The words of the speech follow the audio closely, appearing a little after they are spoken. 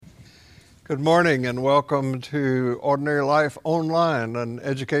Good morning and welcome to Ordinary Life Online, an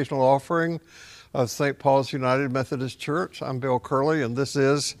educational offering of St. Paul's United Methodist Church. I'm Bill Curley and this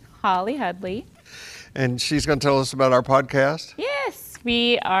is Holly Hudley. And she's going to tell us about our podcast. Yes,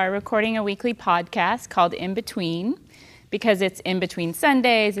 we are recording a weekly podcast called In Between because it's in between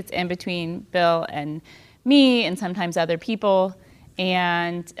Sundays, it's in between Bill and me and sometimes other people.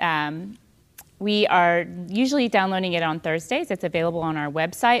 And we are usually downloading it on Thursdays. It's available on our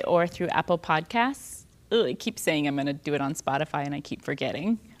website or through Apple Podcasts. Ugh, I keep saying I'm going to do it on Spotify and I keep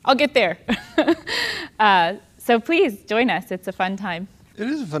forgetting. I'll get there. So please join us. It's a fun time. It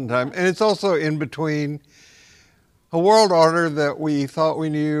is a fun time. And it's also in between a world order that we thought we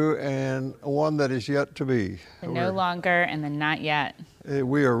knew and one that is yet to be. The no longer and the not yet.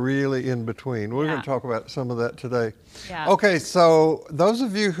 We are really in between. We're going to talk about some of that today. Yeah. Okay, so those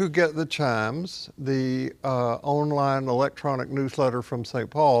of you who get the Chimes, the online electronic newsletter from St.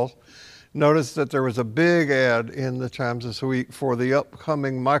 Paul's, notice that there was a big ad in the Chimes this week for the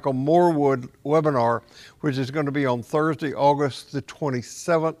upcoming Michael Morwood webinar, which is going to be on Thursday, August the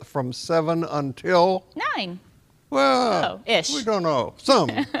 27th from 7 until 9. Well, ish. We don't know. Some.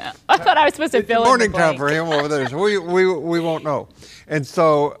 I thought I was supposed to fill in the morning time blank. for him over there, so we won't know. And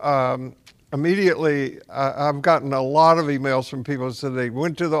so immediately, I've gotten a lot of emails from people who said they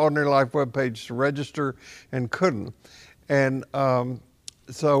went to the Ordinary Life webpage to register and couldn't. And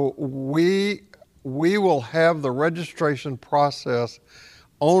so we will have the registration process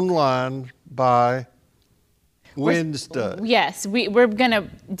online by Wednesday. Yes, we're going to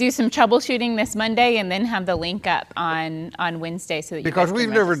do some troubleshooting this Monday and then have the link up on Wednesday so that Because you guys we've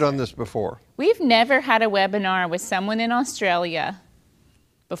can never register. done this before. We've never had a webinar with someone in Australia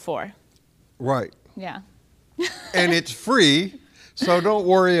before. Right. Yeah. And it's free, so don't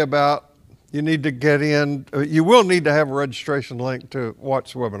worry about you need to get in. You will need to have a registration link to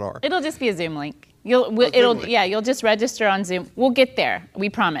watch the webinar. It'll just be a Zoom link. Zoom link. You'll just register on Zoom. We'll get there. We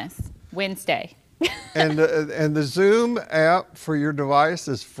promise. Wednesday. And the Zoom app for your device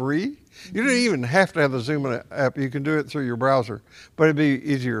is free. You don't even have to have the Zoom app. You can do it through your browser. But it'd be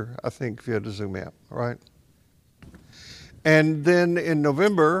easier, I think, if you had the Zoom app, right? And then in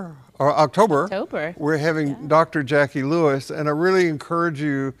October, we're having Dr. Jackie Lewis, and I really encourage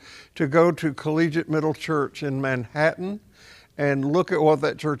you to go to Collegiate Middle Church in Manhattan and look at what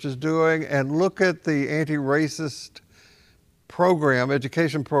that church is doing and look at the anti-racist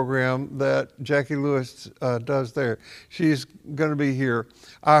education program that Jackie Lewis does there. She's going to be here.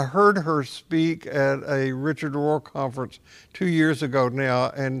 I heard her speak at a Richard Rohr conference 2 years ago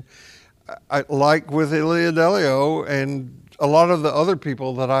now, and I, like with Ilia Delio and a lot of the other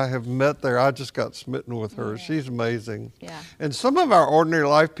people that I have met there, I just got smitten with her. Yeah. She's amazing. Yeah. And some of our Ordinary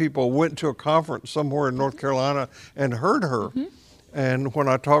Life people went to a conference somewhere in North Carolina and heard her. Mm-hmm. And when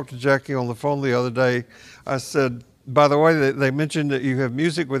I talked to Jackie on the phone the other day, I said, by the way, they mentioned that you have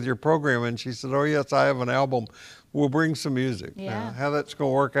music with your program, and she said, oh, yes, I have an album. We'll bring some music. Yeah. How that's going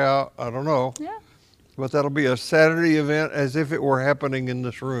to work out, I don't know. Yeah. But that'll be a Saturday event as if it were happening in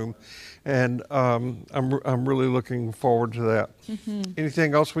this room. And I'm really looking forward to that. Mm-hmm.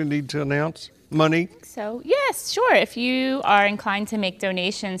 Anything else we need to announce? Money? So, yes, sure. If you are inclined to make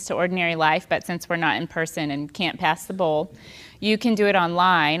donations to Ordinary Life, but since we're not in person and can't pass the bowl, you can do it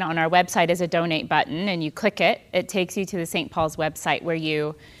online. On our website is a donate button, and you click it. It takes you to the St. Paul's website where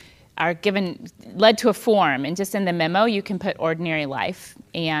you are led to a form, and just in the memo you can put Ordinary Life,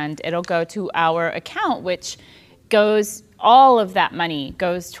 and it'll go to our account, which all of that money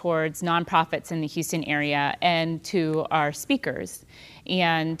goes towards nonprofits in the Houston area and to our speakers.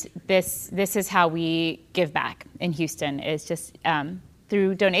 And this is how we give back in Houston, is just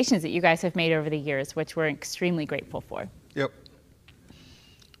through donations that you guys have made over the years, which we're extremely grateful for. Yep.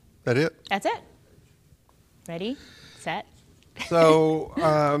 That it? That's it. Ready, set. So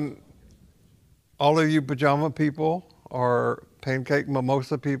all of you pajama people or pancake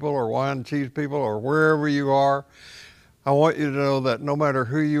mimosa people or wine and cheese people or wherever you are, I want you to know that no matter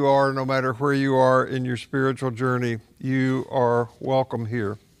who you are, no matter where you are in your spiritual journey, you are welcome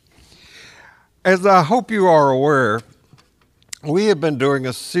here. As I hope you are aware, we have been doing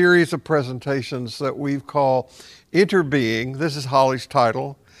a series of presentations that we've called Interbeing. This is Holly's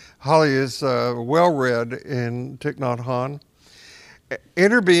title. Holly is well-read in Thich Nhat Hanh.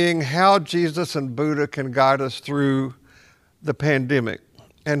 Interbeing, how Jesus and Buddha can guide us through the pandemic.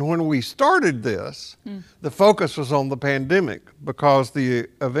 And when we started this, the focus was on the pandemic because the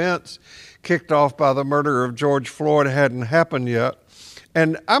events kicked off by the murder of George Floyd hadn't happened yet.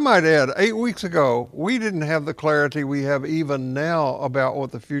 And I might add, 8 weeks ago, we didn't have the clarity we have even now about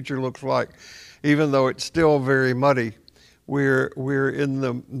what the future looks like, even though it's still very muddy. we're in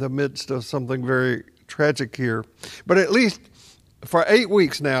the midst of something very tragic here. But at least for 8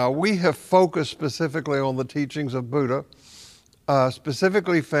 weeks now, we have focused specifically on the teachings of Buddha,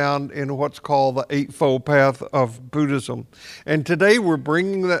 specifically found in what's called the Eightfold Path of Buddhism. And today we're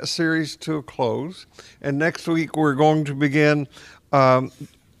bringing that series to a close. And next week we're going to begin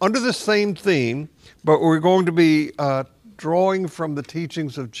under the same theme, but we're going to be drawing from the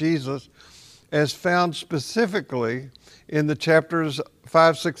teachings of Jesus as found specifically in the chapters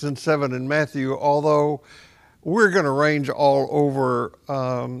 5, 6, and 7 in Matthew, although we're going to range all over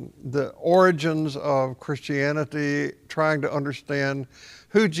the origins of Christianity, trying to understand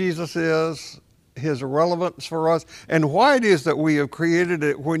who Jesus is, his relevance for us, and why it is that we have created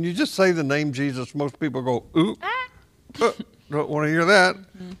it. When you just say the name Jesus, most people go, ooh, don't want to hear that,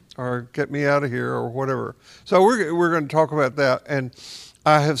 or get me out of here, or whatever. So we're going to talk about that. And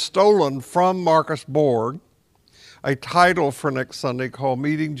I have stolen from Marcus Borg a title for next Sunday called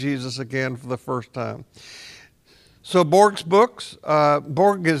Meeting Jesus Again for the First Time. So Borg's books,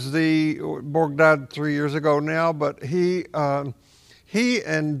 Borg died 3 years ago now, but he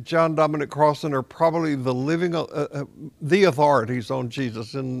and John Dominic Crossan are probably the living, the authorities on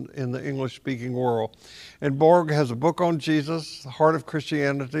Jesus in the English-speaking world. And Borg has a book on Jesus, The Heart of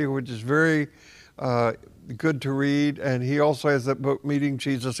Christianity, which is very good to read, and he also has that book, Meeting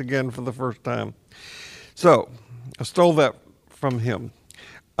Jesus Again for the First Time. So I stole that from him.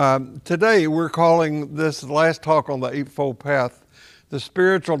 Today we're calling this last talk on the Eightfold Path the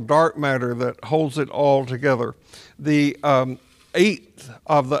spiritual dark matter that holds it all together. The eighth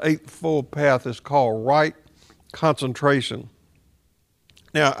of the Eightfold Path is called right concentration.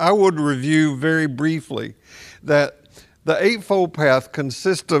 Now, I would review very briefly that the Eightfold Path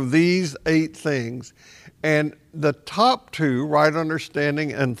consists of these 8 things, and the top 2, right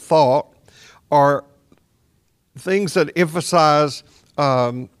understanding and thought, are things that emphasize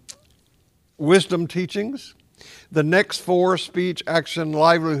wisdom teachings. The next 4, speech, action,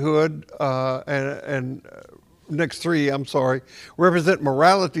 livelihood, and next 3, represent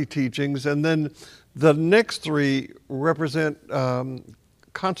morality teachings, and then the next 3 represent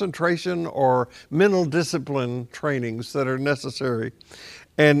concentration or mental discipline trainings that are necessary.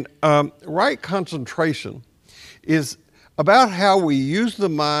 And right concentration is about how we use the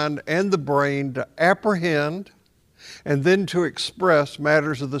mind and the brain to apprehend and then to express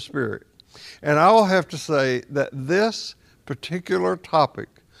matters of the spirit. And I'll have to say that this particular topic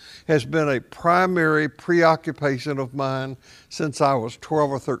has been a primary preoccupation of mine since I was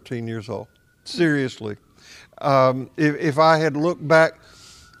 12 or 13 years old. Seriously. If I had looked back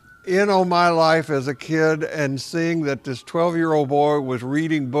on my life as a kid and seeing that this 12-year-old boy was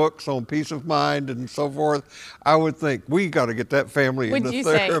reading books on peace of mind and so forth, I would think, we got to get that family into therapy.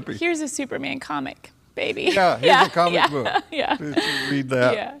 Would you say, here's a Superman comic, baby? Yeah, here's a comic book. Yeah. Read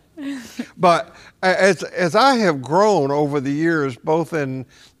that. Yeah. But as I have grown over the years, both in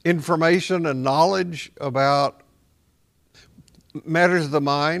information and knowledge about matters of the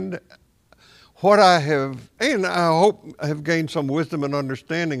mind, what I have, and I hope I have gained some wisdom and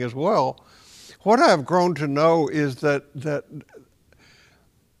understanding as well, what I've grown to know is that the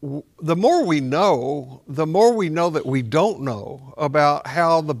more we know that we don't know about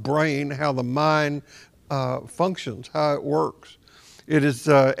how the brain, how the mind functions, how it works. It is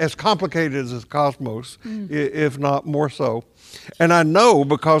as complicated as the cosmos, if not more so. And I know,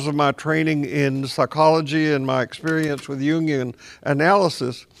 because of my training in psychology and my experience with Jungian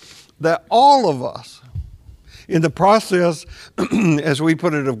analysis, that all of us, in the process, as we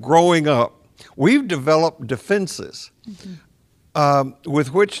put it, of growing up, we've developed defenses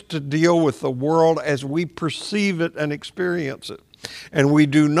with which to deal with the world as we perceive it and experience it. And we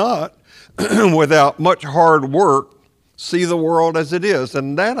do not, without much hard work, see the world as it is.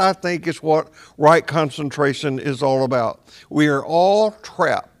 And that, I think, is what right concentration is all about. We are all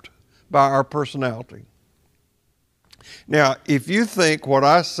trapped by our personality. Now, if you think what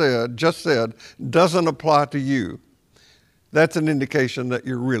I just said, doesn't apply to you, that's an indication that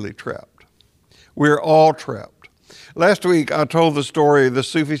you're really trapped. We're all trapped. Last week, I told the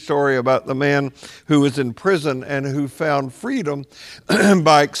Sufi story about the man who was in prison and who found freedom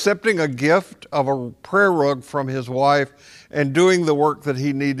by accepting a gift of a prayer rug from his wife and doing the work that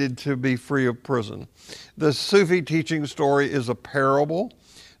he needed to be free of prison. The Sufi teaching story is a parable.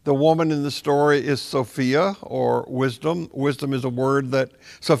 The woman in the story is Sophia, or wisdom. Wisdom is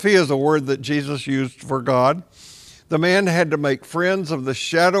Sophia is a word that Jesus used for God. The man had to make friends of the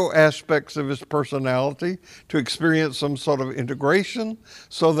shadow aspects of his personality to experience some sort of integration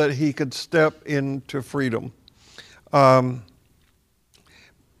so that he could step into freedom. By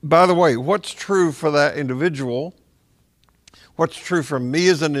the way, what's true for that individual What's true for me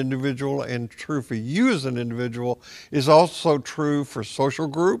as an individual and true for you as an individual is also true for social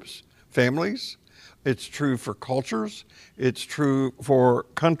groups, families. It's true for cultures. It's true for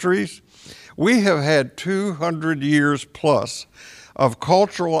countries. We have had 200 years plus of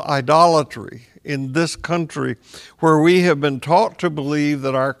cultural idolatry in this country, where we have been taught to believe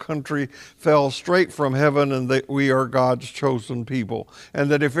that our country fell straight from heaven and that we are God's chosen people,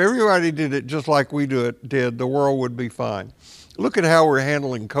 and that if everybody did it just like we did, the world would be fine. Look at how we're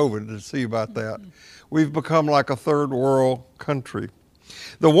handling COVID to see about that. We've become like a third world country.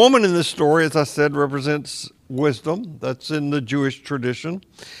 The woman in this story, as I said, represents wisdom. That's in the Jewish tradition.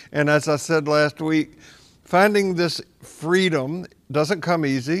 And as I said last week, finding this freedom doesn't come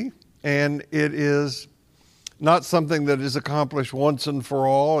easy, and it is not something that is accomplished once and for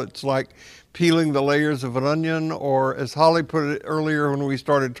all. It's like peeling the layers of an onion, or as Holly put it earlier when we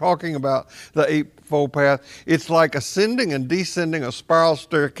started talking about the Eightfold Path, it's like ascending and descending a spiral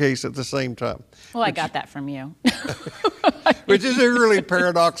staircase at the same time. Well, I got that from you. Which is a really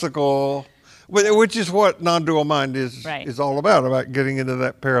paradoxical, which is what non-dual mind is all about getting into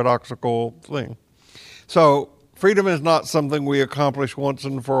that paradoxical thing. So freedom is not something we accomplish once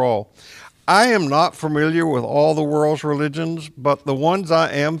and for all. I am not familiar with all the world's religions, but the ones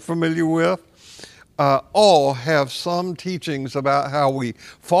I am familiar with all have some teachings about how we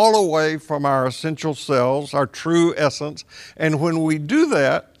fall away from our essential selves, our true essence, and when we do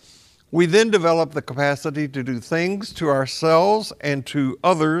that, we then develop the capacity to do things to ourselves and to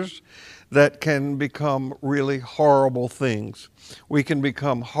others that can become really horrible things. We can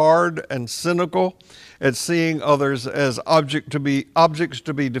become hard and cynical at seeing others as objects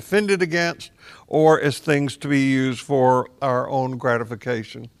to be defended against, or as things to be used for our own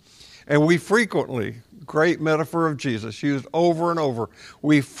gratification. And we frequently, great metaphor of Jesus, used over and over,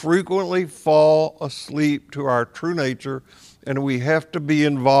 we frequently fall asleep to our true nature, and we have to be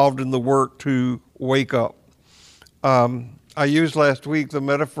involved in the work to wake up. I used last week the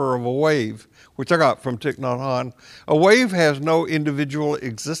metaphor of a wave, which I got from Thich Nhat Hanh. A wave has no individual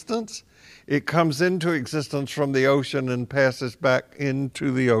existence. It comes into existence from the ocean and passes back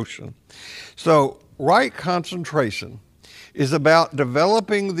into the ocean. So right concentration is about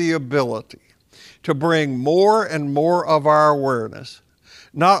developing the ability to bring more and more of our awareness,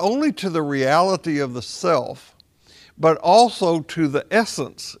 not only to the reality of the self, but also to the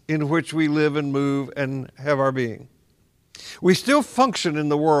essence in which we live and move and have our being. We still function in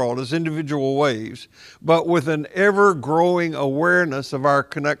the world as individual waves, but with an ever-growing awareness of our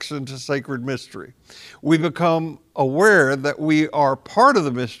connection to sacred mystery. We become aware that we are part of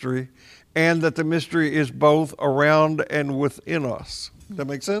the mystery and that the mystery is both around and within us. Does that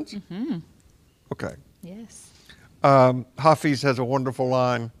make sense? Mm-hmm. Okay. Yes. Hafiz has a wonderful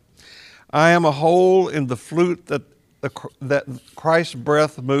line. I am a hole in the flute that Christ's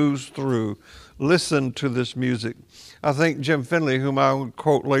breath moves through. Listen to this music. I think Jim Finley, whom I will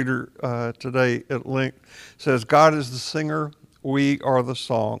quote later today at length, says, God is the singer, we are the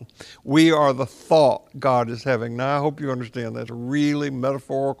song. We are the thought God is having. Now, I hope you understand that's really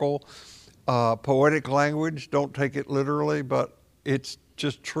metaphorical, poetic language. Don't take it literally, but it's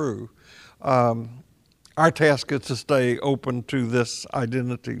just true. Our task is to stay open to this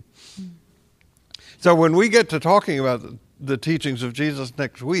identity. So when we get to talking about the teachings of Jesus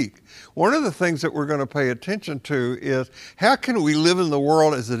next week, one of the things that we're going to pay attention to is how can we live in the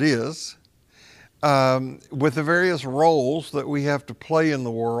world as it is, with the various roles that we have to play in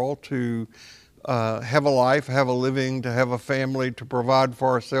the world to have a life, have a living, to have a family, to provide for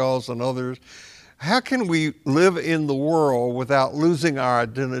ourselves and others. How can we live in the world without losing our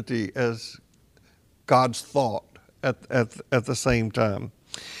identity as God's thought at the same time?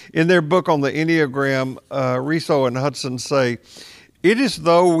 In their book on the Enneagram, Riso and Hudson say, it is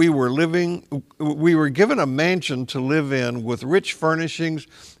though we were given a mansion to live in with rich furnishings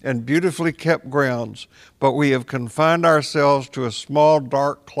and beautifully kept grounds, but we have confined ourselves to a small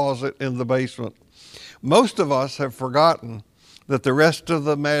dark closet in the basement. Most of us have forgotten that the rest of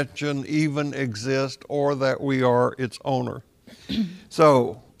the mansion even exists or that we are its owner.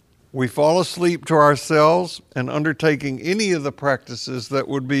 So we fall asleep to ourselves, and undertaking any of the practices that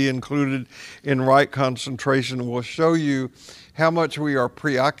would be included in right concentration will show you how much we are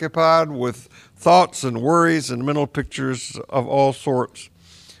preoccupied with thoughts and worries and mental pictures of all sorts.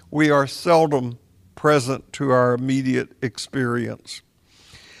 We are seldom present to our immediate experience.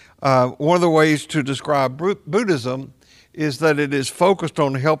 One of the ways to describe Buddhism is that it is focused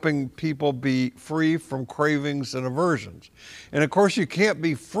on helping people be free from cravings and aversions. And of course, you can't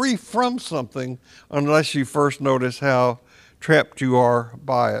be free from something unless you first notice how trapped you are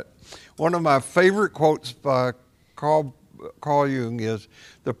by it. One of my favorite quotes by Karl Carl Jung is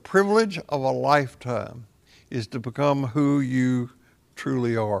the privilege of a lifetime is to become who you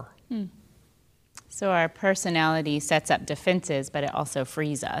truly are. So our personality sets up defenses, but it also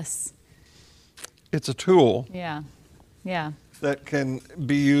frees us. It's a tool Yeah. Yeah. that can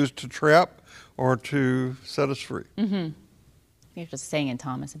be used to trap or to set us free. You're just saying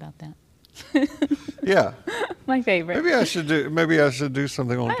Thomas about that. Yeah. My favorite. Maybe I should do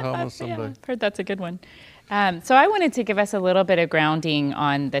something on Thomas Yeah, someday. I've heard that's a good one. So I wanted to give us a little bit of grounding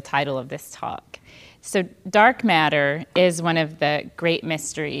on the title of this talk. So dark matter is one of the great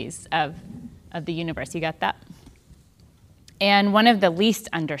mysteries of the universe. You got that? And one of the least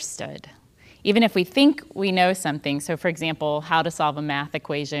understood. Even if we think we know something, so for example, how to solve a math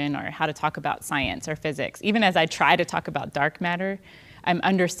equation or how to talk about science or physics, even as I try to talk about dark matter, I'm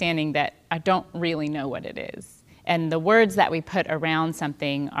understanding that I don't really know what it is. And the words that we put around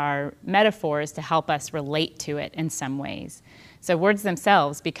something are metaphors to help us relate to it in some ways. So words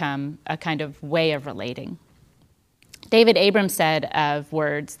themselves become a kind of way of relating. David Abrams said of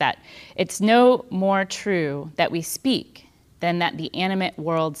words that it's no more true that we speak than that the animate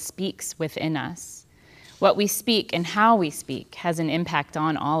world speaks within us. What we speak and how we speak has an impact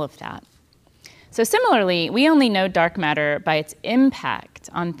on all of that. So similarly, we only know dark matter by its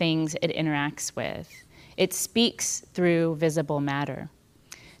impact on things it interacts with. It speaks through visible matter.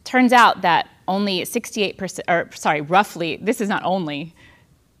 Turns out that only 68%, roughly, this is not only,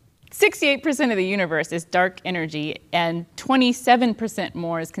 68% of the universe is dark energy and 27%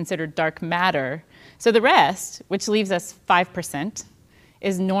 more is considered dark matter. So the rest, which leaves us 5%,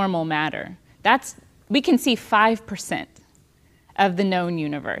 is normal matter. We can see 5% of the known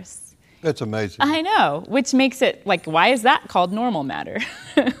universe. That's amazing. I know, which makes it like, why is that called normal matter?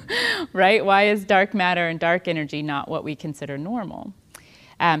 Right? Why is dark matter and dark energy not what we consider normal?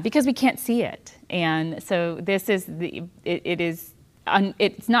 Because we can't see it. And so this is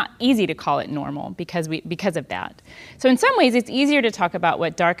it's not easy to call it normal because of that. So in some ways, it's easier to talk about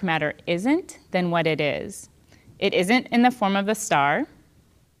what dark matter isn't than what it is. It isn't in the form of a star.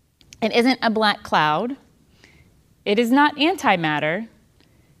 It isn't a black cloud. It is not antimatter.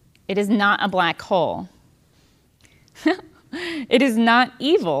 It is not a black hole. It is not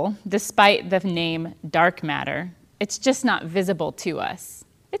evil, despite the name dark matter. It's just not visible to us.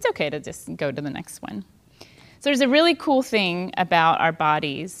 It's okay to just go to the next one. So there's a really cool thing about our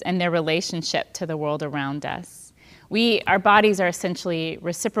bodies and their relationship to the world around us. Our bodies are essentially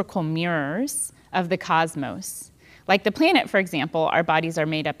reciprocal mirrors of the cosmos. Like the planet, for example, our bodies are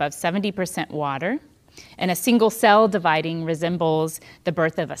made up of 70% water, and a single cell dividing resembles the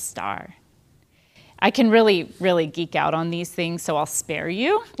birth of a star. I can really, really geek out on these things, so I'll spare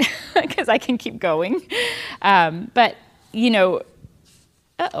you because I can keep going. But,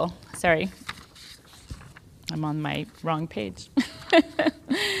 sorry. I'm on my wrong page.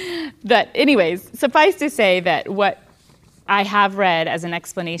 But anyways, suffice to say that what I have read as an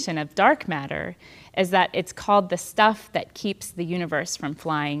explanation of dark matter is that it's called the stuff that keeps the universe from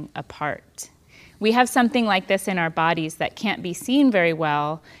flying apart. We have something like this in our bodies that can't be seen very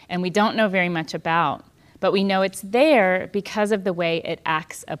well and we don't know very much about, but we know it's there because of the way it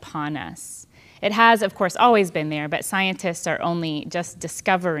acts upon us. It has, of course, always been there, but scientists are only just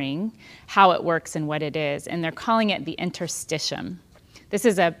discovering how it works and what it is, and they're calling it the interstitium. This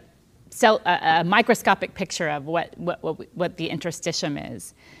is a microscopic picture of what the interstitium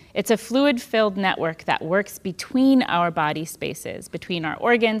is. It's a fluid-filled network that works between our body spaces, between our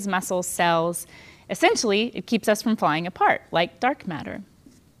organs, muscles, cells. Essentially, it keeps us from flying apart, like dark matter.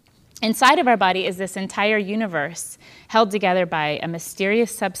 Inside of our body is this entire universe held together by a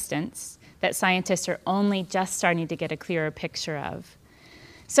mysterious substance that scientists are only just starting to get a clearer picture of.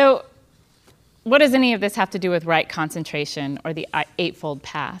 So what does any of this have to do with right concentration or the Eightfold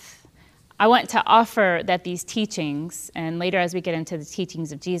Path? I want to offer that these teachings, and later as we get into the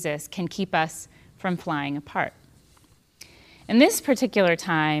teachings of Jesus, can keep us from flying apart. In this particular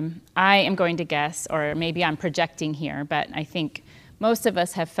time, I am going to guess, or maybe I'm projecting here, but I think most of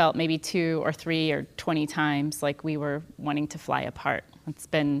us have felt maybe 2 or 3 or 20 times like we were wanting to fly apart. It's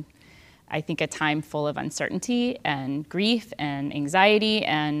been, I think, a time full of uncertainty and grief and anxiety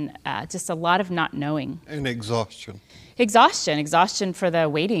and just a lot of not knowing. And exhaustion. Exhaustion for the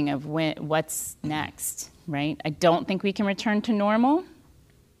waiting of what's next, right? I don't think we can return to normal,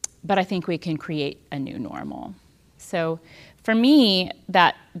 but I think we can create a new normal. So for me,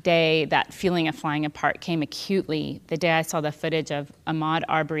 that day, that feeling of flying apart came acutely the day I saw the footage of Ahmaud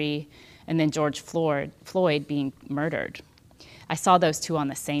Arbery and then George Floyd being murdered. I saw those two on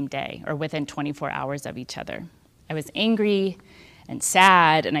the same day or within 24 hours of each other. I was angry and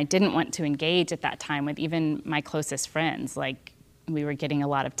sad, and I didn't want to engage at that time with even my closest friends. Like, we were getting a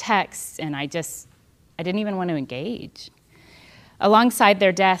lot of texts, and I didn't even want to engage. Alongside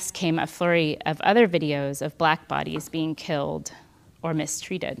their deaths came a flurry of other videos of Black bodies being killed or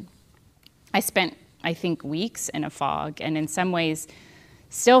mistreated. I spent, I think, weeks in a fog, and in some ways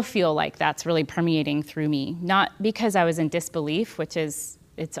still feel like that's really permeating through me, not because I was in disbelief, which is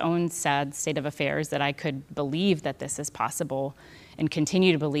its own sad state of affairs, that I could believe that this is possible and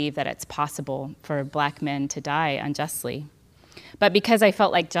continue to believe that it's possible for Black men to die unjustly, but because I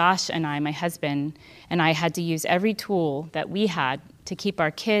felt like Josh and I, my husband, and I had to use every tool that we had to keep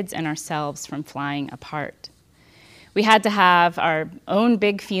our kids and ourselves from flying apart. We had to have our own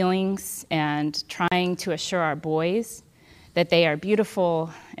big feelings and trying to assure our boys that they are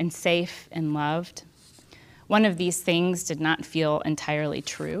beautiful and safe and loved. One of these things did not feel entirely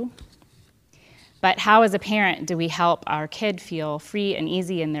true. But how, as a parent, do we help our kid feel free and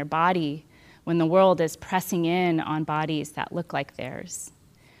easy in their body when the world is pressing in on bodies that look like theirs?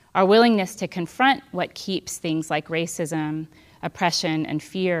 Our willingness to confront what keeps things like racism, oppression, and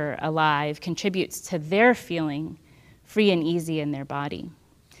fear alive contributes to their feeling free and easy in their body.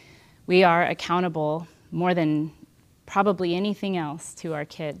 We are accountable more than probably anything else to our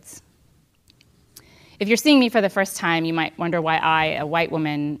kids. If you're seeing me for the first time, you might wonder why I, a white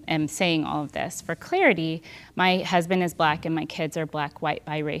woman, am saying all of this. For clarity, my husband is Black and my kids are Black, white,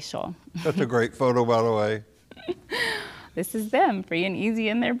 biracial. That's a great photo, by the way. This is them, free and easy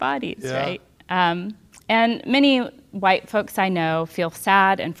in their bodies, Yeah. right? And many white folks I know feel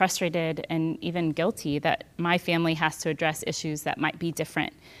sad and frustrated and even guilty that my family has to address issues that might be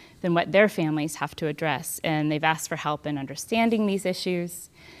different than what their families have to address. And they've asked for help in understanding these issues.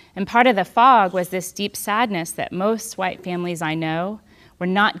 And part of the fog was this deep sadness that most white families I know were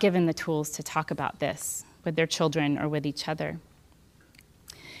not given the tools to talk about this with their children or with each other.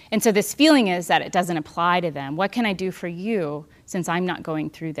 And so this feeling is that it doesn't apply to them. What can I do for you since I'm not going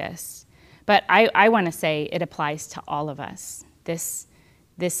through this? But I want to say it applies to all of us. This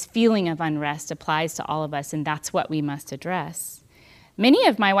feeling of unrest applies to all of us, and that's what we must address. Many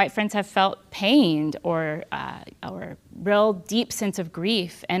of my white friends have felt pained or real deep sense of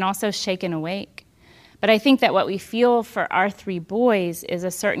grief and also shaken awake. But I think that what we feel for our three boys is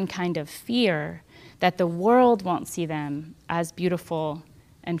a certain kind of fear that the world won't see them as beautiful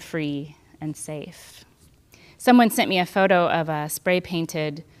and free and safe. Someone sent me a photo of a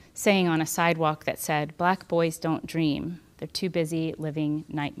spray-painted saying on a sidewalk that said, "Black boys don't dream. They're too busy living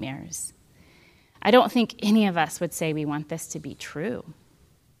nightmares." I don't think any of us would say we want this to be true.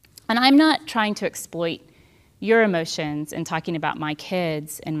 And I'm not trying to exploit your emotions in talking about my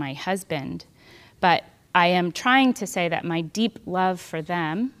kids and my husband, but I am trying to say that my deep love for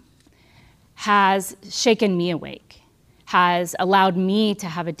them has shaken me awake, has allowed me to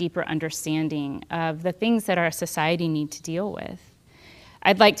have a deeper understanding of the things that our society need to deal with.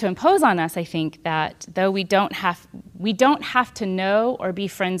 I'd like to impose on us, I think, that though we don't have to know or be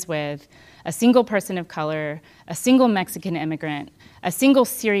friends with a single person of color, a single Mexican immigrant, a single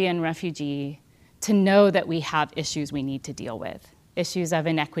Syrian refugee, to know that we have issues we need to deal with, issues of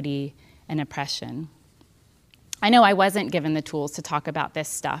inequity and oppression. I know I wasn't given the tools to talk about this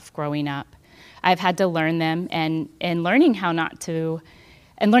stuff growing up. I've had to learn them, and in learning how to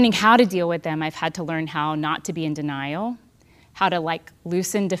deal with them, I've had to learn how not to be in denial, how to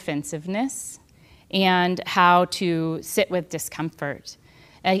loosen defensiveness, and how to sit with discomfort.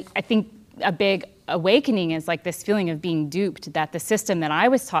 I think a big awakening is this feeling of being duped, that the system that I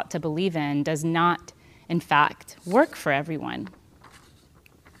was taught to believe in does not, in fact, work for everyone.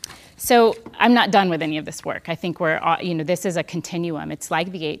 So I'm not done with any of this work. I think this is a continuum. It's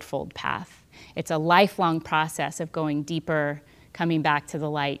like the Eightfold Path. It's a lifelong process of going deeper, coming back to the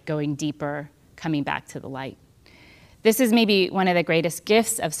light, going deeper, coming back to the light. This is maybe one of the greatest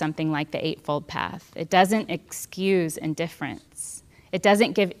gifts of something like the Eightfold Path. It doesn't excuse indifference. It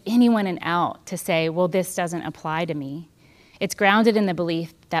doesn't give anyone an out to say, well, this doesn't apply to me. It's grounded in the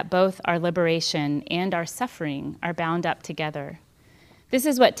belief that both our liberation and our suffering are bound up together. This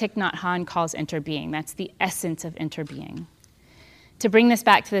is what Thich Nhat Hanh calls interbeing. That's the essence of interbeing. To bring this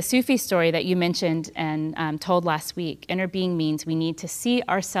back to the Sufi story that you mentioned and told last week, interbeing means we need to see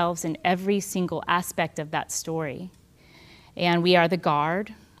ourselves in every single aspect of that story. And we are the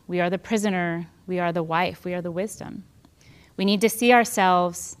guard, we are the prisoner, we are the wife, we are the wisdom. We need to see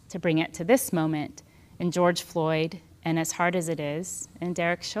ourselves, to bring it to this moment, in George Floyd, and as hard as it is, in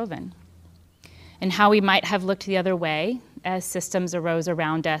Derek Chauvin. And how we might have looked the other way as systems arose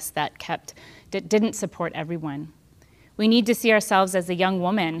around us that didn't support everyone. We need to see ourselves as the young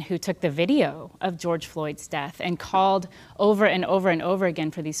woman who took the video of George Floyd's death and called over and over and over again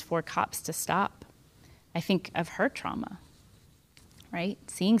for these 4 cops to stop. I think of her trauma, right?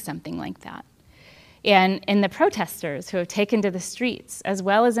 Seeing something like that. And in the protesters who have taken to the streets, as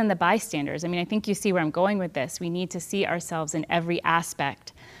well as in the bystanders. I mean, I think you see where I'm going with this. We need to see ourselves in every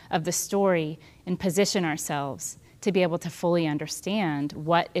aspect of the story and position ourselves to be able to fully understand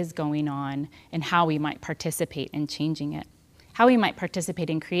what is going on and how we might participate in changing it, how we might participate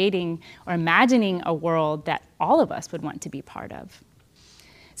in creating or imagining a world that all of us would want to be part of.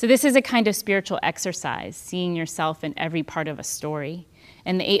 So this is a kind of spiritual exercise, seeing yourself in every part of a story.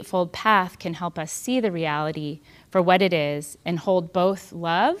 And the Eightfold Path can help us see the reality for what it is and hold both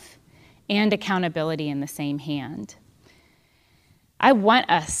love and accountability in the same hand. I want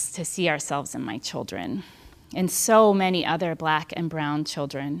us to see ourselves in my children, and so many other Black and brown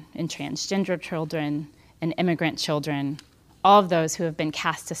children, and transgender children, and immigrant children, all of those who have been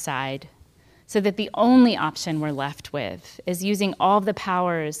cast aside, so that the only option we're left with is using all of the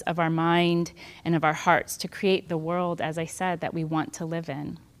powers of our mind and of our hearts to create the world, as I said, that we want to live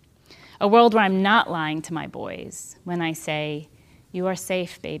in. A world where I'm not lying to my boys when I say, "You are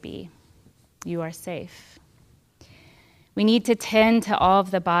safe, baby. You are safe." We need to tend to all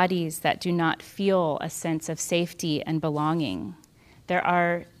of the bodies that do not feel a sense of safety and belonging. There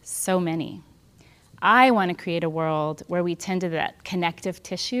are so many. I want to create a world where we tend to that connective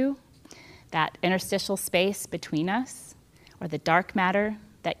tissue, that interstitial space between us, or the dark matter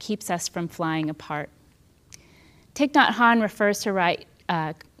that keeps us from flying apart. Thich Nhat Hanh refers to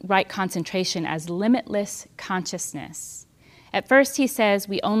right concentration as limitless consciousness. At first he says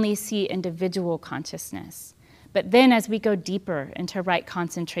we only see individual consciousness, but then as we go deeper into right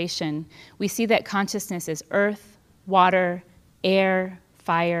concentration, we see that consciousness is earth, water, air,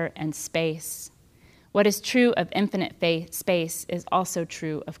 fire, and space. What is true of infinite space is also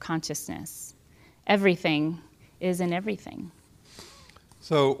true of consciousness. Everything is in everything.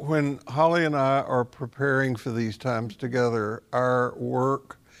 So when Holly and I are preparing for these times together, our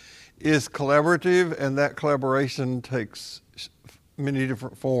work is collaborative, and that collaboration takes many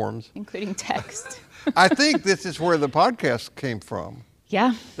different forms. Including text. I think this is where the podcast came from.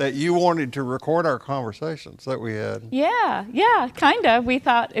 Yeah. That you wanted to record our conversations that we had. Yeah, kind of. We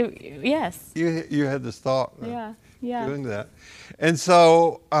thought, yes. You had this thought of Yeah. doing that. And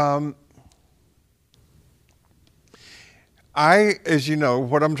so as you know,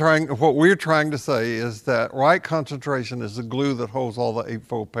 what we're trying to say is that right concentration is the glue that holds all the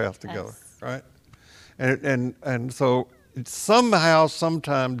Eightfold Path together, Yes. right? And so somehow,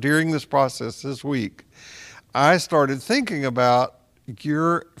 sometime during this process this week, I started thinking about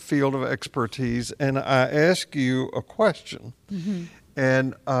your field of expertise, and I asked you a question. Mm-hmm.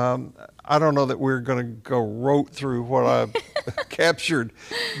 And I don't know that we're going to go rote through what I've captured,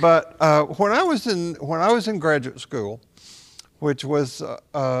 but when I was in graduate school, which was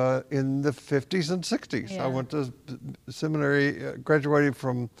in the 50s and 60s. Yeah. I went to seminary, graduated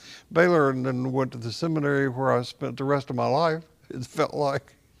from Baylor, and then went to the seminary where I spent the rest of my life, it felt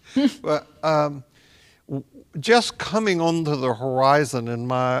like. But just coming onto the horizon in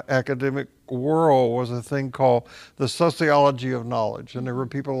my academic world was a thing called the sociology of knowledge. And there were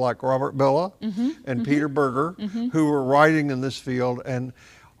people like Robert Bellah and Peter Berger who were writing in this field. And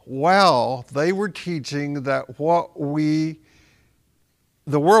wow, they were teaching that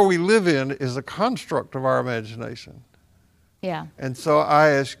the world we live in is a construct of our imagination. Yeah. And so I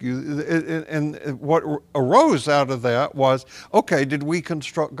ask you, and what arose out of that was, okay, did we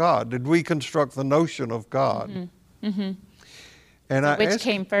construct God? Did we construct the notion of God? Mm-hmm. Mm-hmm. And so which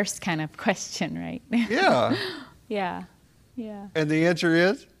came first kind of question, right? Yeah. Yeah. And the answer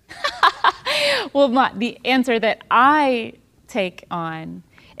is? Well, the answer that I take on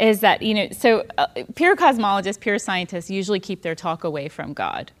is that, so pure cosmologists, pure scientists usually keep their talk away from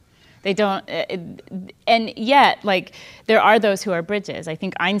God. They don't, and yet, there are those who are bridges. I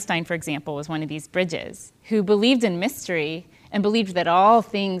think Einstein, for example, was one of these bridges who believed in mystery and believed that all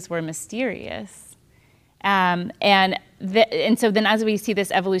things were mysterious. And so then as we see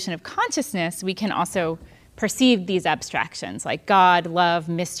this evolution of consciousness, we can also perceive these abstractions like God, love,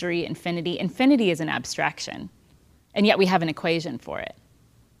 mystery, infinity. Infinity is an abstraction, and yet we have an equation for it,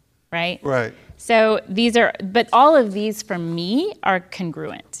 right? Right. So but all of these for me are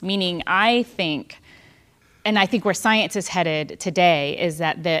congruent, meaning I think where science is headed today is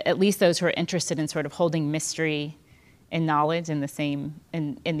that at least those who are interested in sort of holding mystery and knowledge in the same,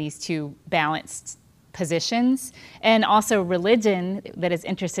 in these two balanced positions, and also religion that is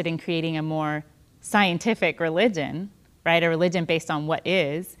interested in creating a more scientific religion, right? A religion based on what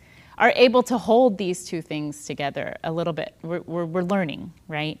is, are able to hold these two things together a little bit. We're learning,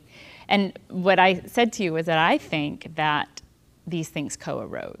 right? And what I said to you was that I think that these things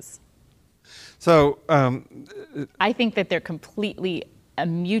co-arose. So I think that they're completely a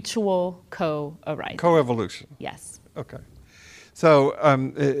mutual co-arising. coevolution. Yes. Okay. So,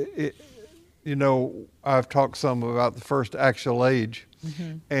 I've talked some about the first axial age,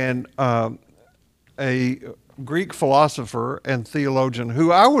 and a Greek philosopher and theologian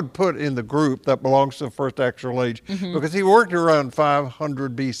who I would put in the group that belongs to the first axial age because he worked around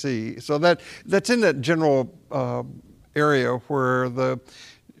 500 BC. So that's in that general area where the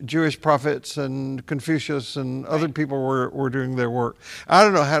Jewish prophets and Confucius and other people were doing their work. I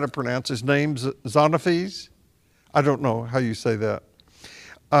don't know how to pronounce his name, Xenophanes. I don't know how you say that.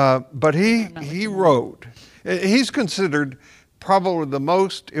 But he wrote, he's considered probably the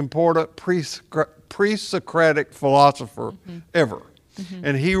most important pre-Socratic philosopher ever.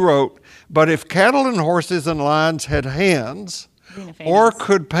 And he wrote, but if cattle and horses and lions had hands, or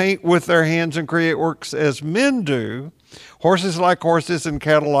could paint with their hands and create works as men do, horses like horses and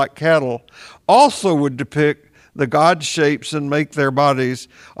cattle like cattle also would depict the God shapes and make their bodies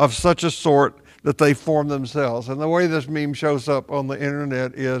of such a sort that they form themselves. And the way this meme shows up on the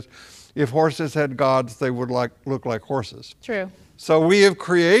internet is, if horses had gods, they would look like horses. True. So we have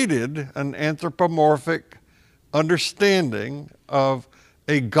created an anthropomorphic understanding of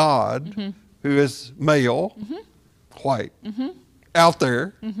a God who is male, white, out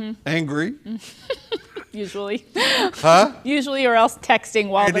there, angry. Usually. Huh? Usually, or else texting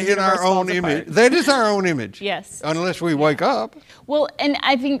while And the in universe our own falls image. apart. That is our own image. Yes. Unless we wake up. Well, and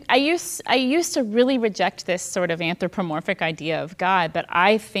I think I used to really reject this sort of anthropomorphic idea of God, but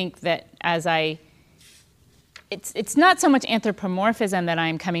I think that it's not so much anthropomorphism that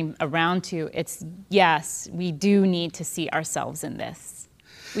I'm coming around to. It's, yes, we do need to see ourselves in this.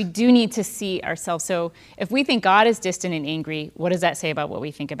 We do need to see ourselves. So if we think God is distant and angry, what does that say about what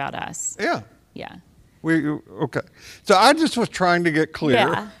we think about us? Yeah. Yeah. Okay. So I just was trying to get clear.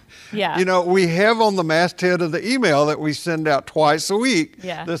 Yeah. Yeah. You know, we have on the masthead of the email that we send out twice a week,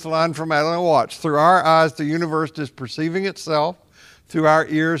 this line from Madeline Watts. Through our eyes, the universe is perceiving itself. Through our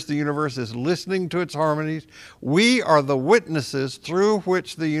ears, the universe is listening to its harmonies. We are the witnesses through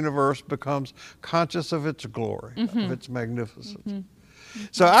which the universe becomes conscious of its glory, of its magnificence.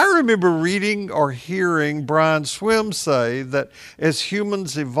 So I remember reading or hearing Brian Swimme say that as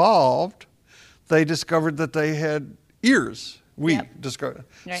humans evolved, they discovered that they had ears. We discovered,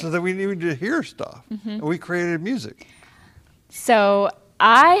 so that we needed to hear stuff, and we created music. So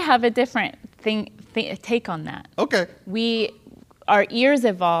I have a different take on that. Okay. Our ears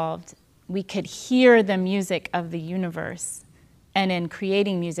evolved. We could hear the music of the universe, and in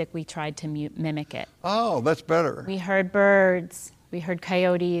creating music, we tried to mimic it. Oh, that's better. We heard birds, we heard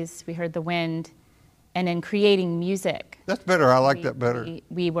coyotes, we heard the wind, and in creating music, that's better. I like that better.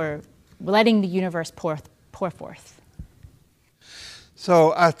 We were letting the universe pour forth.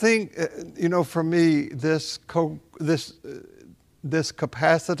 So I think, for me, this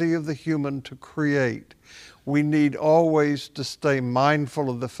capacity of the human to create, we need always to stay mindful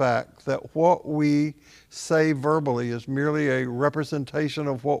of the fact that what we say verbally is merely a representation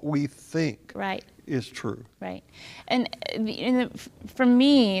of what we think is true. Right. And for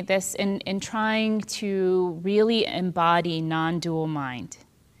me, this in trying to really embody non-dual mind,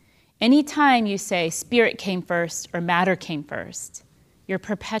 anytime you say spirit came first or matter came first, you're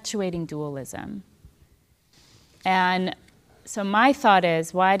perpetuating dualism. And so my thought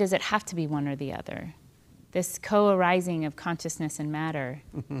is, why does it have to be one or the other? This co-arising of consciousness and matter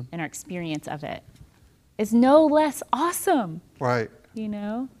and our experience of it is no less awesome. Right.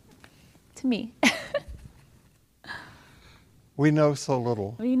 To me. We know so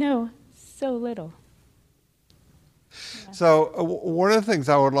little. We know so little. Yeah. So one of the things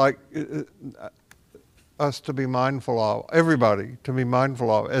I would like us to be mindful of, everybody to be mindful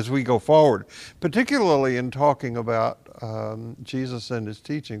of as we go forward, particularly in talking about Jesus and his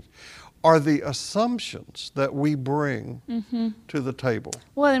teachings, are the assumptions that we bring to the table.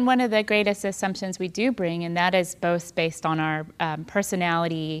 Well, and one of the greatest assumptions we do bring, and that is both based on our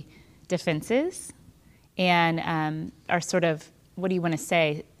personality defenses and our sort of, what do you want to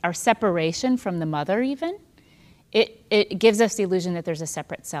say, our separation from the mother even. It gives us the illusion that there's a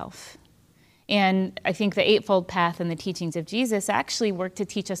separate self. And I think the Eightfold Path and the teachings of Jesus actually work to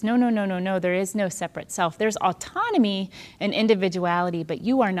teach us, no, there is no separate self. There's autonomy and individuality, but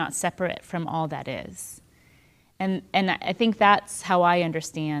you are not separate from all that is. And I think that's how I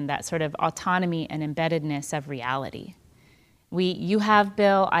understand that sort of autonomy and embeddedness of reality. You have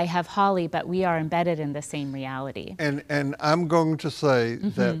Bill, I have Holly, but we are embedded in the same reality. And I'm going to say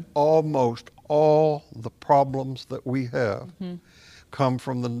that almost all the problems that we have come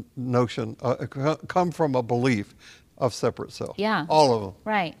from the notion, come from a belief of separate self. Yeah. All of them.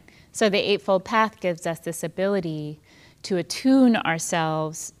 Right. So the Eightfold Path gives us this ability to attune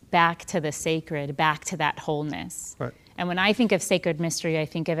ourselves back to the sacred, back to that wholeness. Right. And when I think of sacred mystery, I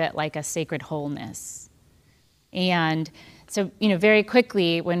think of it like a sacred wholeness. And so, very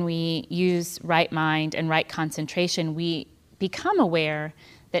quickly when we use right mind and right concentration, we become aware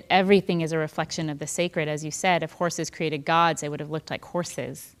that everything is a reflection of the sacred. As you said, if horses created gods, they would have looked like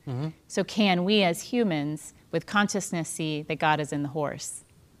horses. So can we as humans with consciousness see that God is in the horse?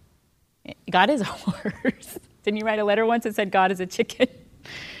 God is a horse. Didn't you write a letter once that said God is a chicken?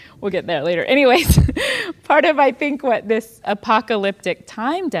 We'll get there later. Anyways, part of, I think, what this apocalyptic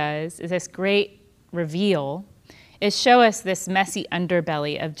time does is this great reveal is show us this messy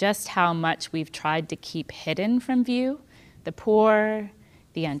underbelly of just how much we've tried to keep hidden from view. The poor,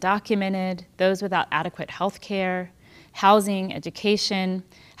 the undocumented, those without adequate health care, housing, education,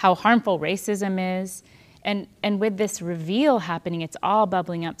 how harmful racism is. And with this reveal happening, it's all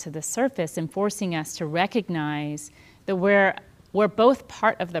bubbling up to the surface and forcing us to recognize that we're both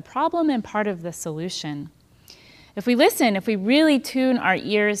part of the problem and part of the solution. If we listen, if we really tune our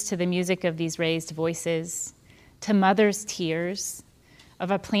ears to the music of these raised voices, to mothers' tears, of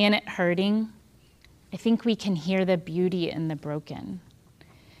a planet hurting, I think we can hear the beauty in the broken.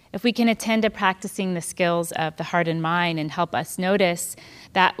 If we can attend to practicing the skills of the heart and mind and help us notice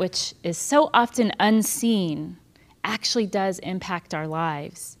that which is so often unseen actually does impact our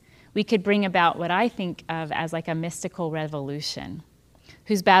lives, we could bring about what I think of as like a mystical revolution,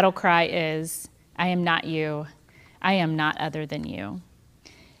 whose battle cry is, I am not you, I am not other than you.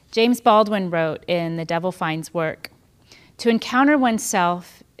 James Baldwin wrote in The Devil Finds Work, to encounter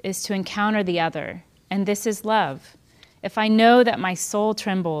oneself is to encounter the other, and this is love. If I know that my soul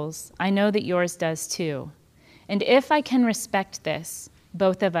trembles, I know that yours does too. And if I can respect this,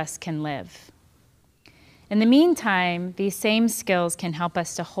 both of us can live. In the meantime, these same skills can help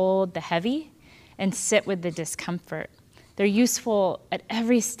us to hold the heavy and sit with the discomfort. They're useful at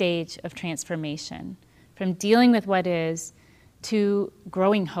every stage of transformation, from dealing with what is to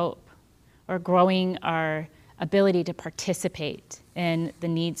growing hope or growing our ability to participate in the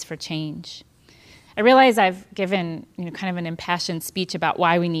needs for change. I realize I've given kind of an impassioned speech about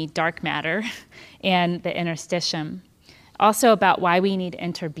why we need dark matter and the interstitium, also about why we need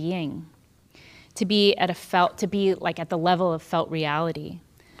interbeing, to be at the level of felt reality.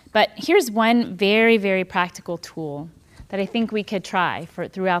 But here's one very, very practical tool that I think we could try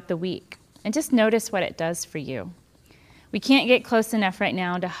throughout the week, and just notice what it does for you. We can't get close enough right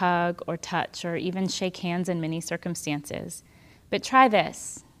now to hug or touch or even shake hands in many circumstances. But try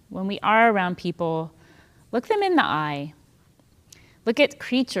this. When we are around people, look them in the eye. Look at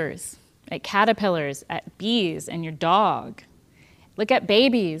creatures, at caterpillars, at bees and your dog. Look at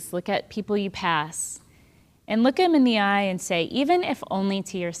babies, look at people you pass. And look them in the eye and say, even if only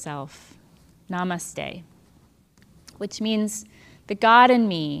to yourself, namaste. Which means the God in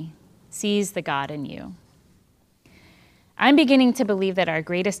me sees the God in you. I'm beginning to believe that our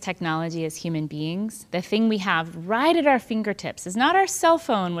greatest technology as human beings, the thing we have right at our fingertips, is not our cell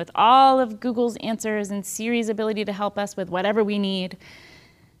phone with all of Google's answers and Siri's ability to help us with whatever we need,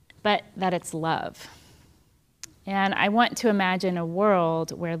 but that it's love. And I want to imagine a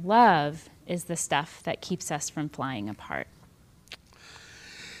world where love is the stuff that keeps us from flying apart.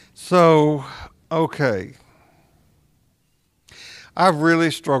 So, okay. I've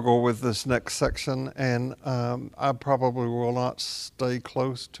really struggled with this next section, and I probably will not stay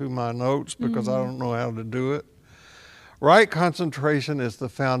close to my notes because I don't know how to do it. Right concentration is the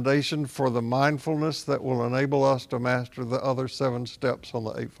foundation for the mindfulness that will enable us to master the other 7 steps on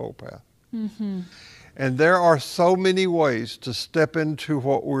the Eightfold Path. And there are so many ways to step into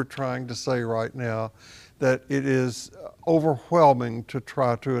what we're trying to say right now that it is overwhelming to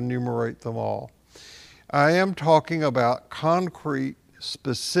try to enumerate them all. I am talking about concrete,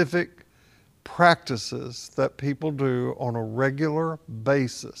 specific practices that people do on a regular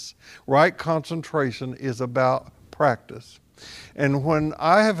basis. Right concentration is about practice. And when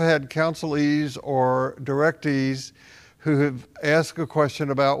I have had counselees or directees who have asked a question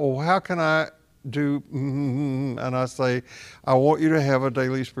about, well, how can I do, and I say, I want you to have a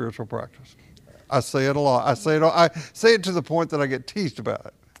daily spiritual practice. I say it a lot. I say it to the point that I get teased about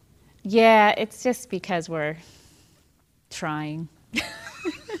it. Yeah, it's just because we're trying.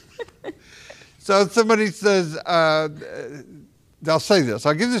 So somebody says, they'll say this.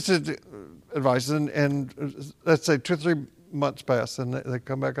 I'll give this advice, and let's say 2 or 3 months pass, and they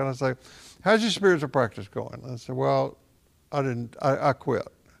come back and I say, how's your spiritual practice going? I said, well, I quit.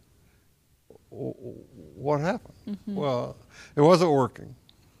 What happened? Well, it wasn't working.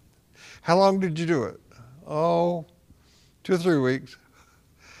 How long did you do it? Oh, 2 or 3 weeks.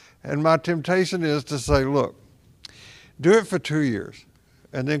 And my temptation is to say, look, do it for 2 years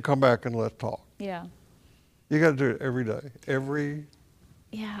and then come back and let's talk. Yeah. You got to do it every day,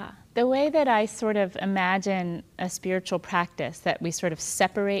 Yeah. The way that I sort of imagine a spiritual practice that we sort of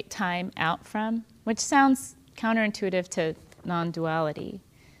separate time out from, which sounds counterintuitive to non-duality,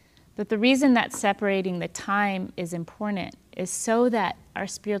 but the reason that separating the time is important is so that our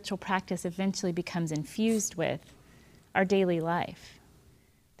spiritual practice eventually becomes infused with our daily life.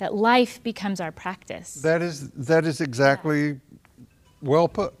 That life becomes our practice. That is exactly well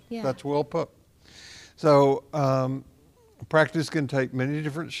put. Yeah. That's well put. So practice can take many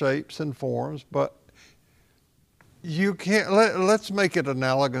different shapes and forms, but you can't. Let's make it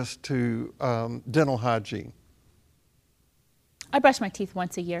analogous to dental hygiene. I brush my teeth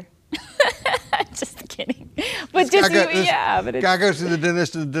once a year. Just kidding. But Guy goes to the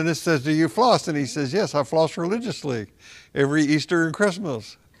dentist and the dentist says, do you floss? And he says, yes, I floss religiously every Easter and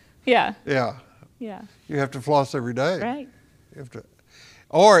Christmas. Yeah. Yeah. Yeah. You have to floss every day. Right. You have to.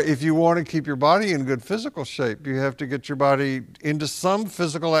 Or if you want to keep your body in good physical shape, you have to get your body into some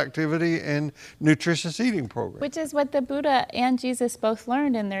physical activity and nutritious eating program. Which is what the Buddha and Jesus both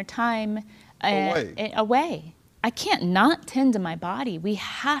learned in their time away. I can't not tend to my body. We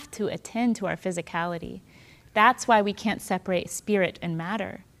have to attend to our physicality. That's why we can't separate spirit and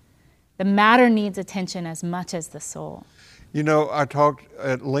matter. The matter needs attention as much as the soul. You know, I talked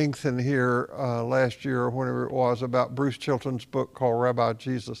at length in here last year or whenever it was about Bruce Chilton's book called Rabbi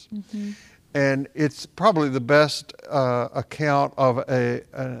Jesus. And it's probably the best account of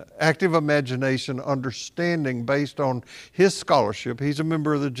an active imagination understanding based on his scholarship. He's a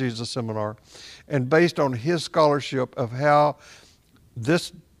member of the Jesus Seminar. And based on his scholarship of how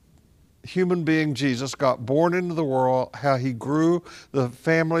this human being, Jesus, got born into the world, how he grew, the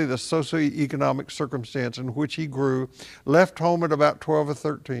family, the socioeconomic circumstance in which he grew, left home at about 12 or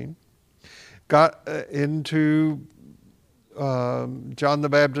 13, got into John the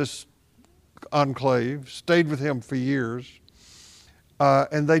Baptist's enclave, stayed with him for years,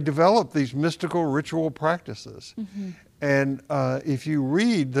 and they developed these mystical ritual practices. And if you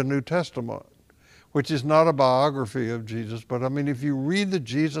read the New Testament, which is not a biography of Jesus, but I mean, if you read the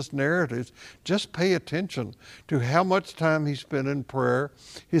Jesus narratives, just pay attention to how much time he spent in prayer,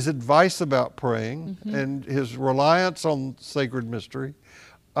 his advice about praying, and his reliance on sacred mystery.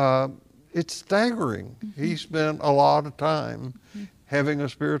 It's staggering. He spent a lot of time having a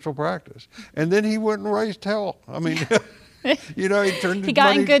spiritual practice. And then he went and raised hell. I mean, you know, he turned He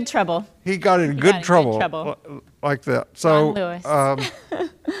got in good trouble. He got in good trouble like that. So John Lewis.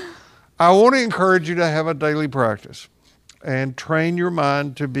 I want to encourage you to have a daily practice and train your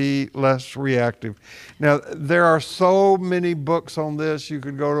mind to be less reactive. Now, there are so many books on this. You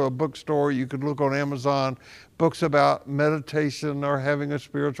could go to a bookstore, you could look on Amazon, books about meditation or having a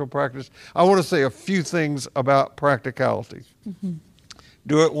spiritual practice. I want to say a few things about practicality.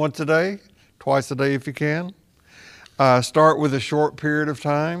 Do it once a day, twice a day if you can. Start with a short period of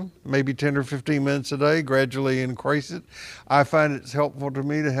time, maybe 10 or 15 minutes a day, gradually increase it. I find it's helpful to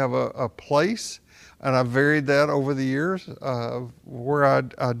me to have a place, and I've varied that over the years where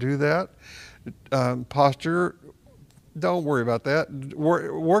I do that. Posture, don't worry about that.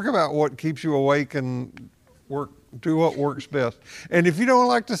 Work about what keeps you awake and do what works best. And if you don't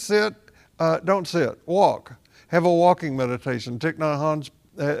like to sit, don't sit, walk. Have a walking meditation. Thich Nhat Hanh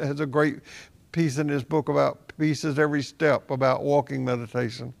has a great piece in his book about pieces every step about walking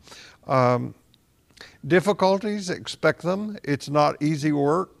meditation. Difficulties, expect them. It's not easy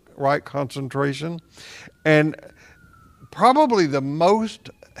work, right? Concentration. And probably the most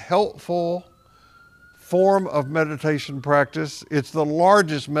helpful form of meditation practice, it's the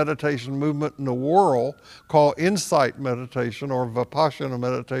largest meditation movement in the world, called insight meditation or Vipassana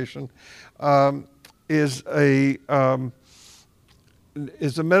meditation, is a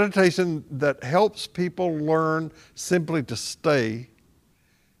meditation that helps people learn simply to stay.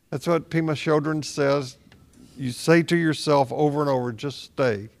 That's what Pema Chodron says. You say to yourself over and over, just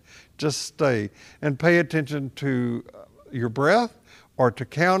stay, and pay attention to your breath or to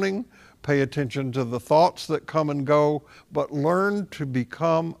counting, pay attention to the thoughts that come and go, but learn to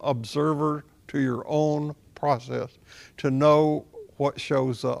become observer to your own process, to know what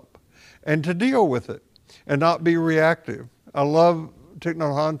shows up and to deal with it and not be reactive. I love Thich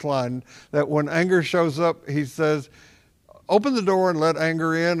Nhat Hanh's line that when anger shows up, he says, open the door and let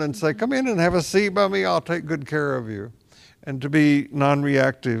anger in and say, come in and have a seat by me, I'll take good care of you. and to be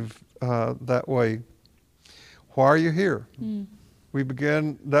non-reactive that way. Why are you here? We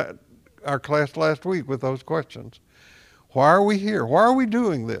began our class last week with those questions. Why are we here? Why are we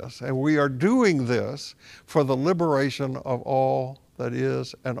doing this? And we are doing this for the liberation of all that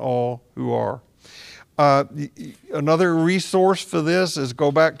is and all who are. Another resource for this is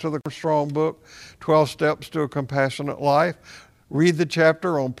go back to the Strong book, 12 Steps to a Compassionate Life. Read the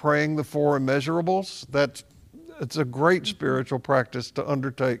chapter on praying the four immeasurables. It's a great spiritual practice to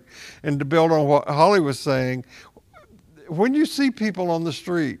undertake. And to build on what Holly was saying, when you see people on the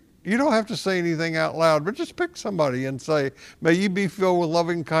street, you don't have to say anything out loud, but just pick somebody and say, may you be filled with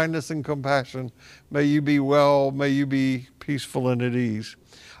loving kindness and compassion. May you be well. May you be peaceful and at ease.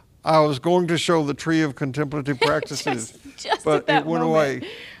 I was going to show the tree of contemplative practices, just but at that it went moment, away.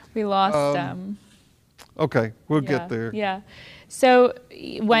 We lost Okay, we'll get there. Yeah. So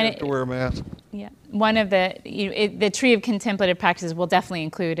You when have to wear a mask. yeah, one of the the tree of contemplative practices we'll definitely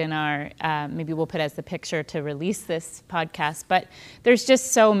include in our maybe we'll put as the picture to release this podcast. But there's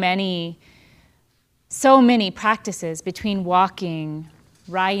just so many practices between walking,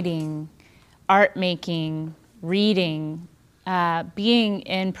 writing, art making, reading, being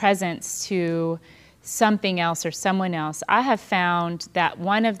in presence to something else or someone else. I have found that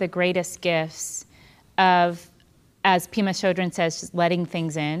one of the greatest gifts of, as Pema Chodron says, just letting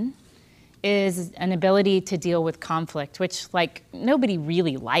things in, is an ability to deal with conflict, which, like, nobody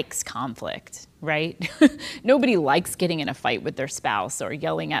really likes conflict, right? Nobody likes getting in a fight with their spouse or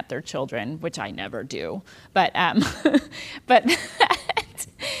yelling at their children, which I never do. But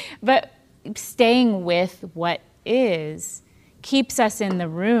but staying with what is keeps us in the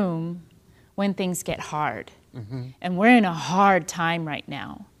room when things get hard. Mm-hmm. And we're in a hard time right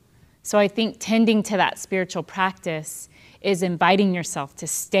now. So I think tending to that spiritual practice is inviting yourself to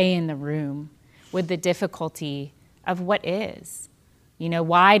stay in the room with the difficulty of what is. You know,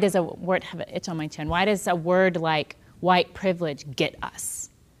 why does a word have an itch on my chin? Why does a word like white privilege get us?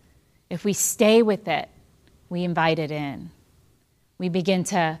 If we stay with it, we invite it in. We begin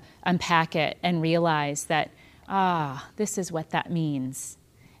to unpack it and realize that, this is what that means.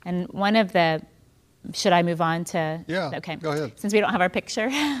 And one of the, should I move on to? Yeah, okay. Go ahead. Since we don't have our picture.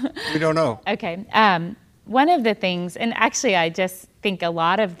 We don't know. Okay. One of the things, and actually I just think a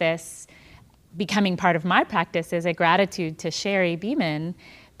lot of this becoming part of my practice is a gratitude to Sherry Beeman,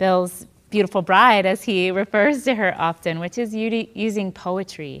 Bill's beautiful bride, as he refers to her often, which is using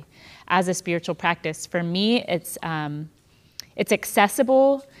poetry as a spiritual practice. For me, it's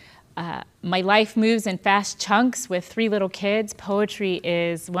accessible. My life moves in fast chunks with 3 little kids. Poetry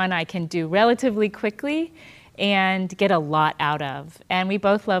is one I can do relatively quickly and get a lot out of. And we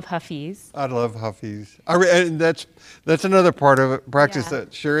both love Hafiz. I love Hafiz. And that's another part of it, practice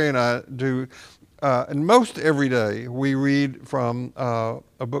that Sherry and I do. And most every day we read from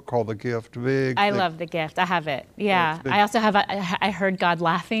a book called The Gift. I love The Gift. I have it. Yeah. I also have I Heard God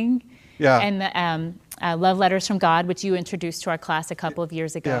Laughing. Yeah. And the Love Letters from God, which you introduced to our class a couple of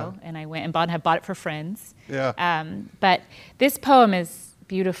years ago. Yeah. And I went and have bought it for friends. Yeah. But this poem is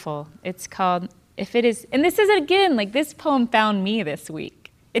beautiful. It's called If It Is, and this is again, like, this poem found me this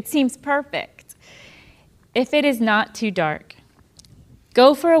week. It seems perfect. If it is not too dark,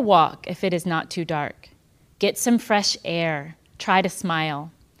 go for a walk if it is not too dark. Get some fresh air. Try to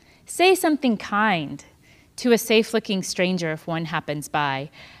smile. Say something kind to a safe-looking stranger if one happens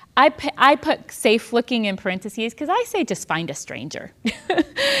by. I put safe-looking in parentheses because I say just find a stranger.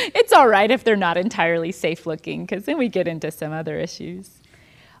 It's all right if they're not entirely safe-looking, because then we get into some other issues.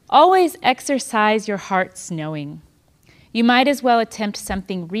 Always exercise your heart's knowing. You might as well attempt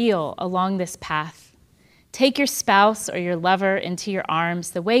something real along this path. Take your spouse or your lover into your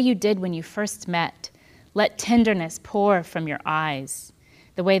arms the way you did when you first met. Let tenderness pour from your eyes,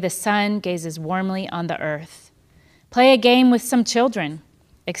 the way the sun gazes warmly on the earth. Play a game with some children.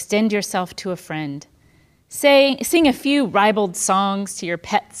 Extend yourself to a friend. Sing a few ribald songs to your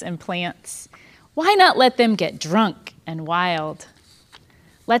pets and plants. Why not let them get drunk and wild?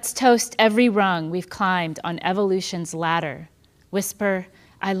 Let's toast every rung we've climbed on evolution's ladder. Whisper,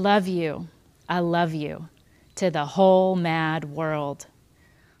 I love you, to the whole mad world.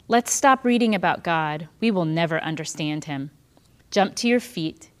 Let's stop reading about God. We will never understand him. Jump to your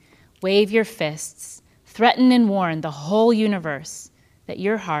feet, wave your fists, threaten and warn the whole universe that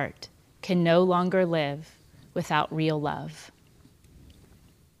your heart can no longer live without real love.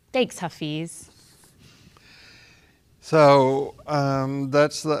 Thanks, Hafiz. So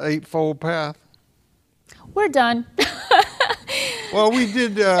that's the Eightfold Path. We're done. Well, we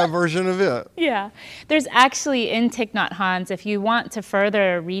did a version of it. Yeah. There's actually in Thich Nhat Hanh's, if you want to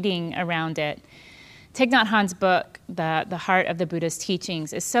further reading around it, Thich Nhat Hanh's book, The Heart of the Buddha's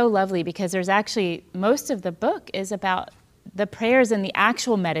Teachings, is so lovely because there's actually, most of the book is about the prayers and the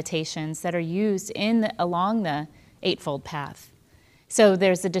actual meditations that are used along the Eightfold Path. So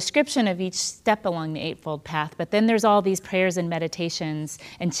there's a description of each step along the Eightfold Path, but then there's all these prayers and meditations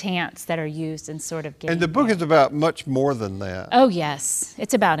and chants that are used and sort of getting And the book there. is about much more than that. Oh, yes.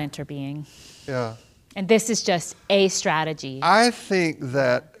 It's about interbeing. Yeah. And this is just a strategy. I think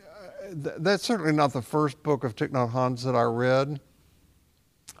that that's certainly not the first book of Thich Nhat Hanh's that I read.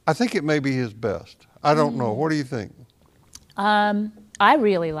 I think it may be his best. I don't know. What do you think? I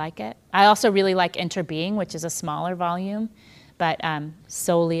really like it. I also really like Interbeing, which is a smaller volume, but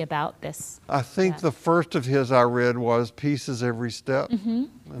solely about this. I think the first of his I read was Peace is Every Step,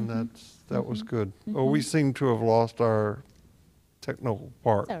 and that was good. Oh, we seem to have lost our technical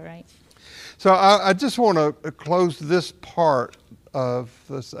part. That's all right. So I just want to close this part of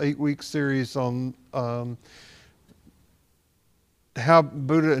this 8-week series on how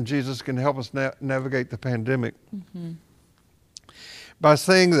Buddha and Jesus can help us navigate the pandemic by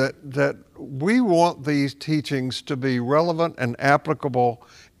saying that we want these teachings to be relevant and applicable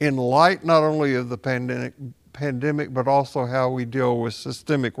in light not only of the pandemic, but also how we deal with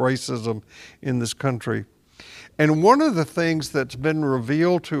systemic racism in this country. And one of the things that's been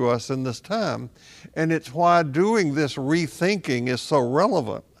revealed to us in this time, and it's why doing this rethinking is so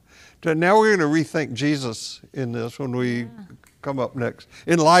relevant. Now we're going to rethink Jesus in this when we come up next,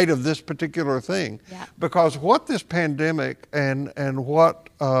 in light of this particular thing. Yeah. Because what this pandemic and what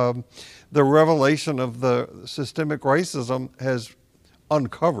the revelation of the systemic racism has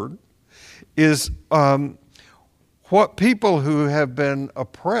uncovered is what people who have been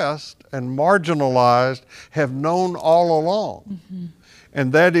oppressed and marginalized have known all along.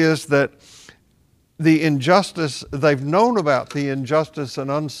 And that is that the injustice, they've known about the injustice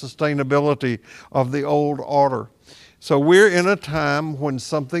and unsustainability of the old order. So we're in a time when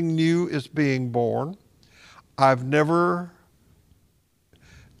something new is being born. I've never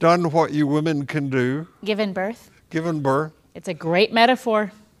done what you women can do, Given birth, given birth. it's a great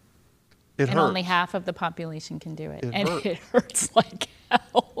metaphor, It and hurts. only half of the population can do it. It And hurts. it hurts like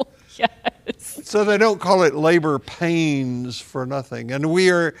hell. Yes. So they don't call it labor pains for nothing. And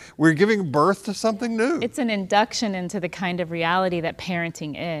we're giving birth to something new. It's an induction into the kind of reality that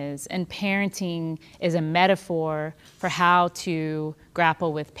parenting is. And parenting is a metaphor for how to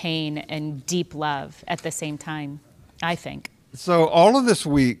grapple with pain and deep love at the same time, I think. So all of this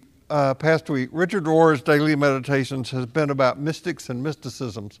week, past week, Richard Rohr's daily meditations has been about mystics and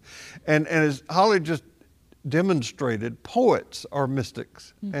mysticisms. And as Holly just demonstrated, poets are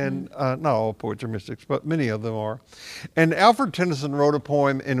mystics. And not all poets are mystics, but many of them are. And Alfred Tennyson wrote a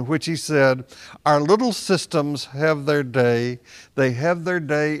poem in which he said, "Our little systems have their day. They have their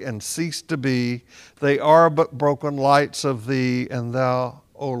day and cease to be. They are but broken lights of thee, and thou,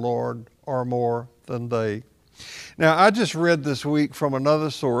 O Lord, are more than they." Now, I just read this week from another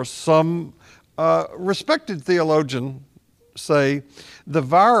source, some respected theologian say, the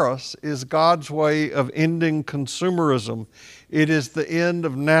virus is God's way of ending consumerism. It is the end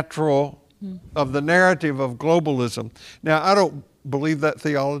of of the narrative of globalism. Now, I don't believe that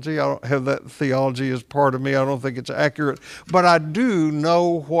theology. I don't have that theology as part of me. I don't think it's accurate. But I do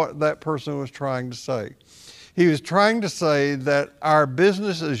know what that person was trying to say. He was trying to say that our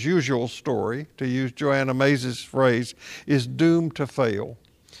business as usual story, to use Joanna Mays' phrase, is doomed to fail.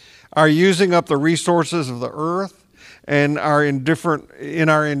 Our using up the resources of the earth and our indifferent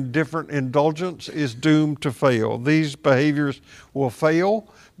indulgence is doomed to fail. These behaviors will fail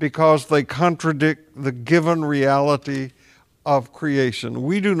because they contradict the given reality of creation.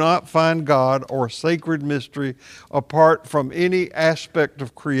 We do not find God or sacred mystery apart from any aspect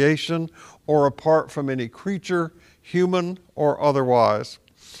of creation or apart from any creature, human or otherwise.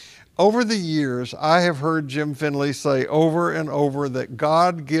 Over the years, I have heard Jim Finley say over and over that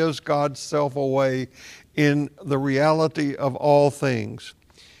God gives God's self away in the reality of all things.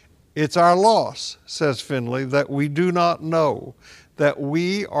 It's our loss, says Finley, that we do not know that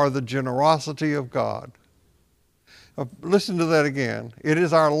we are the generosity of God. Listen to that again. It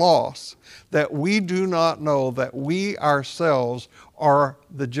is our loss that we do not know that we ourselves are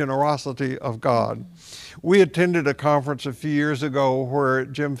the generosity of God. We attended a conference a few years ago where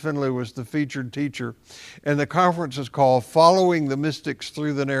Jim Finley was the featured teacher, and the conference is called Following the Mystics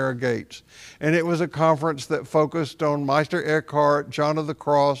Through the Narrow Gates. And it was a conference that focused on Meister Eckhart, John of the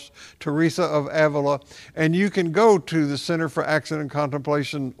Cross, Teresa of Avila, and you can go to the Center for Action and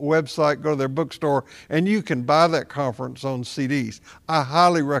Contemplation website, go to their bookstore, and you can buy that conference on CDs. I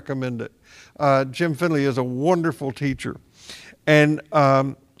highly recommend it. Jim Finley is a wonderful teacher. And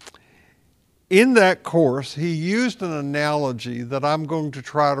in that course, he used an analogy that I'm going to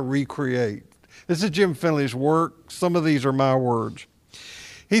try to recreate. This is Jim Finley's work. Some of these are my words.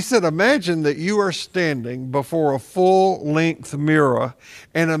 He said, imagine that you are standing before a full-length mirror,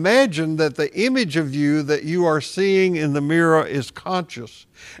 and imagine that the image of you that you are seeing in the mirror is conscious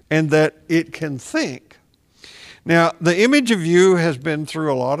and that it can think. Now, the image of you has been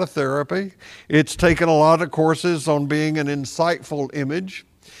through a lot of therapy. It's taken a lot of courses on being an insightful image,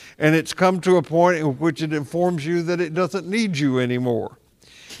 and it's come to a point in which it informs you that it doesn't need you anymore.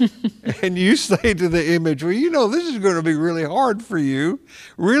 And you say to the image, well, you know, this is going to be really hard for you,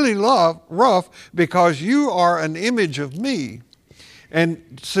 really rough, because you are an image of me.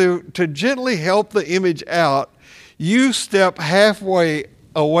 And so to gently help the image out, you step halfway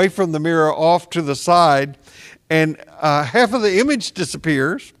away from the mirror off to the side, and half of the image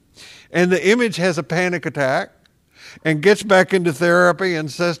disappears, and the image has a panic attack and gets back into therapy and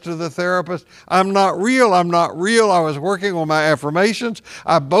says to the therapist, I'm not real, I'm not real. I was working on my affirmations.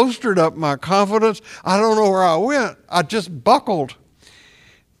 I bolstered up my confidence. I don't know where I went. I just buckled.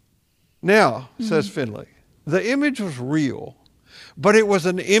 Now, says Finley, the image was real, but it was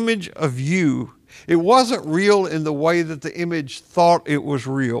an image of you. It wasn't real in the way that the image thought it was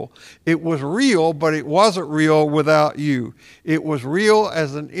real. It was real, but it wasn't real without you. It was real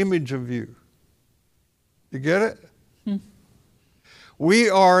as an image of you. You get it?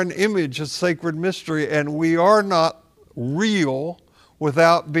 We are an image of sacred mystery, and we are not real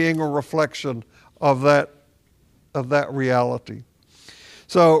without being a reflection of that reality.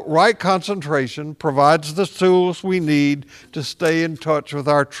 So right concentration provides the tools we need to stay in touch with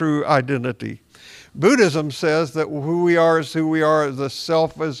our true identity. Buddhism says that who we are is who we are, the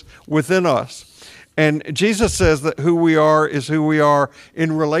self is within us. And Jesus says that who we are is who we are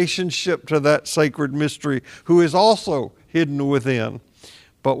in relationship to that sacred mystery, who is also hidden within.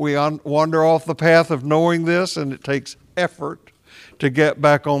 But we wander off the path of knowing this, and it takes effort to get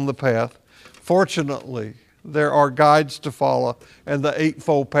back on the path. Fortunately, there are guides to follow, and the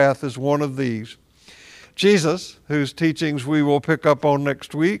Eightfold Path is one of these. Jesus, whose teachings we will pick up on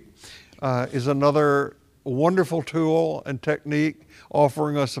next week, is another wonderful tool and technique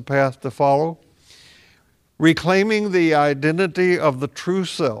offering us a path to follow. Reclaiming the identity of the true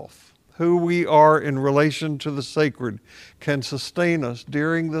self, who we are in relation to the sacred, can sustain us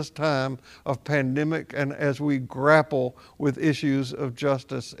during this time of pandemic and as we grapple with issues of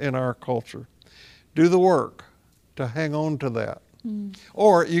justice in our culture. Do the work to hang on to that.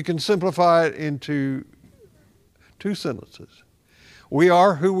 Or you can simplify it into two sentences. We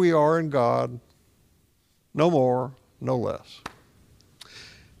are who we are in God, no more, no less.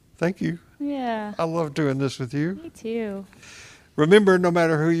 Thank you. Yeah. I love doing this with you. Me too. Remember, no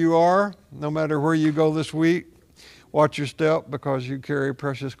matter who you are, no matter where you go this week, watch your step because you carry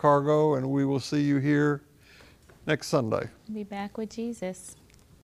precious cargo, and we will see you here next Sunday. Be back with Jesus.